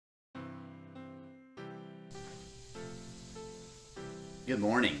Good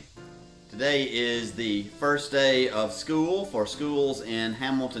morning. Today is the first day of school for schools in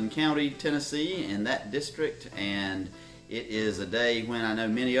Hamilton County, Tennessee, in that district, and it is a day when I know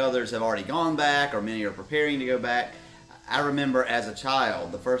many others have already gone back or many are preparing to go back. I remember as a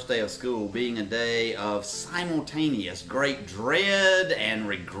child the first day of school being a day of simultaneous great dread and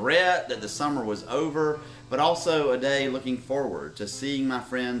regret that the summer was over, but also a day looking forward to seeing my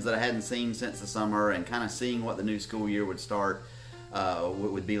friends that I hadn't seen since the summer and kind of seeing what the new school year would start.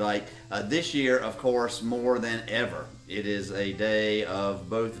 Would be like. This year, of course, more than ever, it is a day of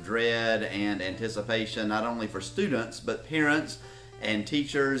both dread and anticipation, not only for students, but parents and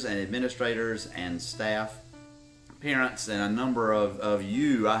teachers and administrators and staff. Parents and a number of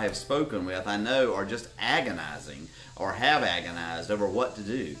you I have spoken with, I know, are just agonizing or have agonized over what to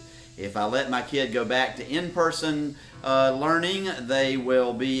do. If I let my kid go back to in-person learning, they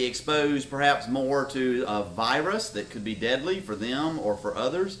will be exposed perhaps more to a virus that could be deadly for them or for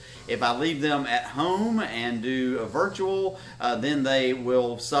others. If I leave them at home and do a virtual, then they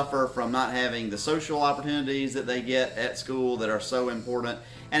will suffer from not having the social opportunities that they get at school that are so important.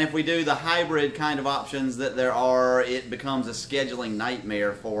 And if we do the hybrid kind of options that there are, it becomes a scheduling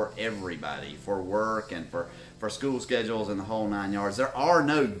nightmare for everybody, for work and for school schedules and the whole 9 yards. There are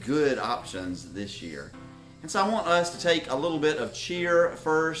no good options this year. And so I want us to take a little bit of cheer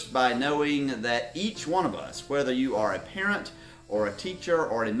first by knowing that each one of us, whether you are a parent or a teacher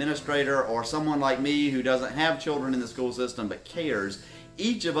or an administrator or someone like me who doesn't have children in the school system but cares,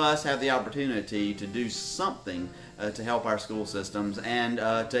 each of us have the opportunity to do something to help our school systems. And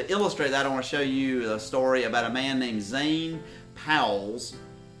to illustrate that, I want to show you a story about a man named Zane Powles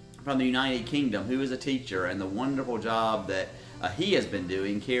from the United Kingdom, who is a teacher, and the wonderful job that he has been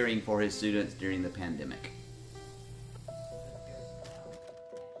doing caring for his students during the pandemic.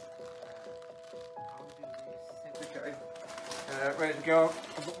 Okay, ready to go.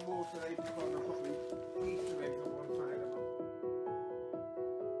 I've got more today before I've got the Easter eggs on one side of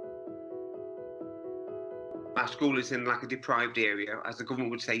them. Our school is in like a deprived area, as the government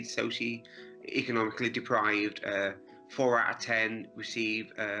would say, socio-economically deprived. 4 out of 10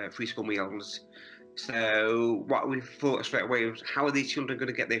 receive free school meals. So what we thought straight away was, how are these children going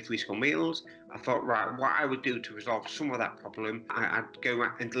to get their free school meals? I thought, right, what I would do to resolve some of that problem, I'd go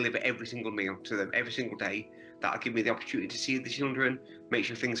out and deliver every single meal to them every single day. That'll give me the opportunity to see the children, make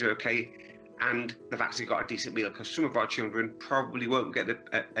sure things are okay, and they've actually got a decent meal, because some of our children probably won't get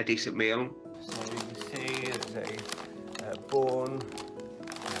a decent meal. So you can see there's a bun,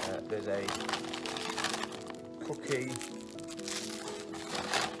 there's a cookie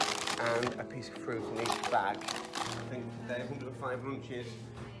and a piece of fruit in each bag. I think they're 105 lunches,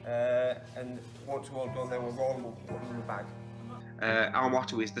 and once we're all done, then we'll roll them up, put them in the bag. Our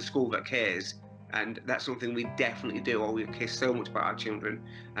motto is the school that cares, and that's something we definitely do. We care so much about our children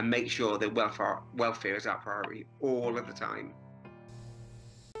and make sure their welfare is our priority all of the time.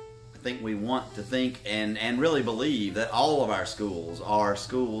 I think we want to think and really believe that all of our schools are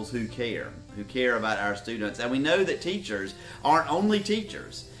schools who care about our students. And we know that teachers aren't only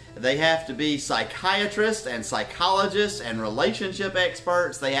teachers. They have to be psychiatrists and psychologists and relationship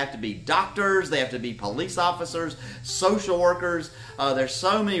experts. They have to be doctors. They have to be police officers, social workers. There's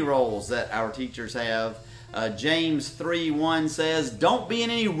so many roles that our teachers have. James 3:1 says, "Don't be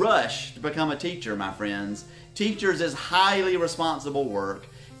in any rush to become a teacher, my friends. Teachers is highly responsible work.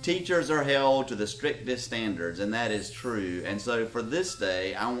 Teachers are held to the strictest standards," and that is true. And so for this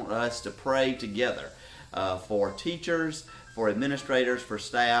day, I want us to pray together for teachers, for administrators, for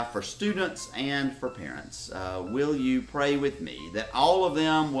staff, for students, and for parents. Will you pray with me that all of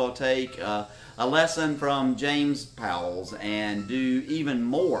them will take a lesson from James Powles and do even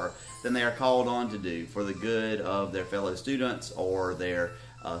more than they are called on to do for the good of their fellow students or their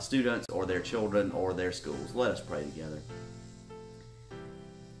children or their schools? Let us pray together.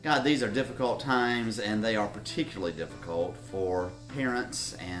 God, these are difficult times, and they are particularly difficult for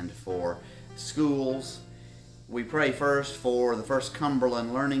parents and for schools. We pray first for the First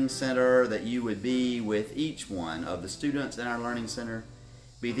Cumberland Learning Center, that you would be with each one of the students in our Learning Center,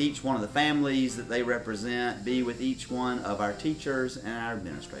 be with each one of the families that they represent, be with each one of our teachers and our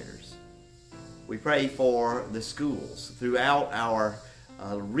administrators. We pray for the schools throughout our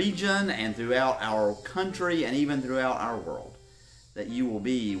region and throughout our country and even throughout our world, that you will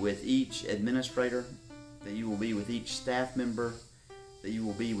be with each administrator, that you will be with each staff member, that you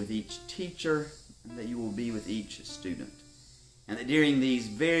will be with each teacher, and that you will be with each student. And that during these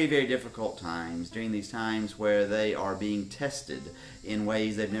very, very difficult times, during these times where they are being tested in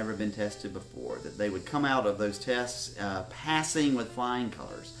ways they've never been tested before, that they would come out of those tests passing with flying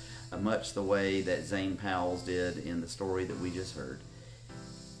colors, much the way that Zane Powles did in the story that we just heard.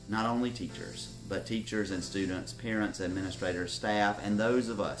 not only teachers, but teachers and students, parents, administrators, staff, and those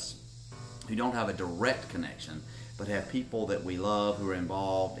of us who don't have a direct connection, but have people that we love who are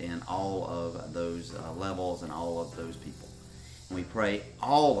involved in all of those levels and all of those people. And we pray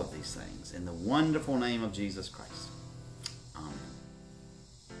all of these things in the wonderful name of Jesus Christ. Amen.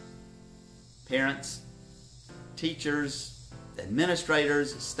 Parents, teachers,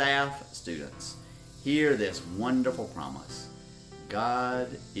 administrators, staff, students, hear this wonderful promise. God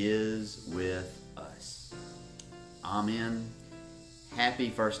is with us. Amen. Happy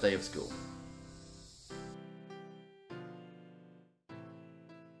first day of school.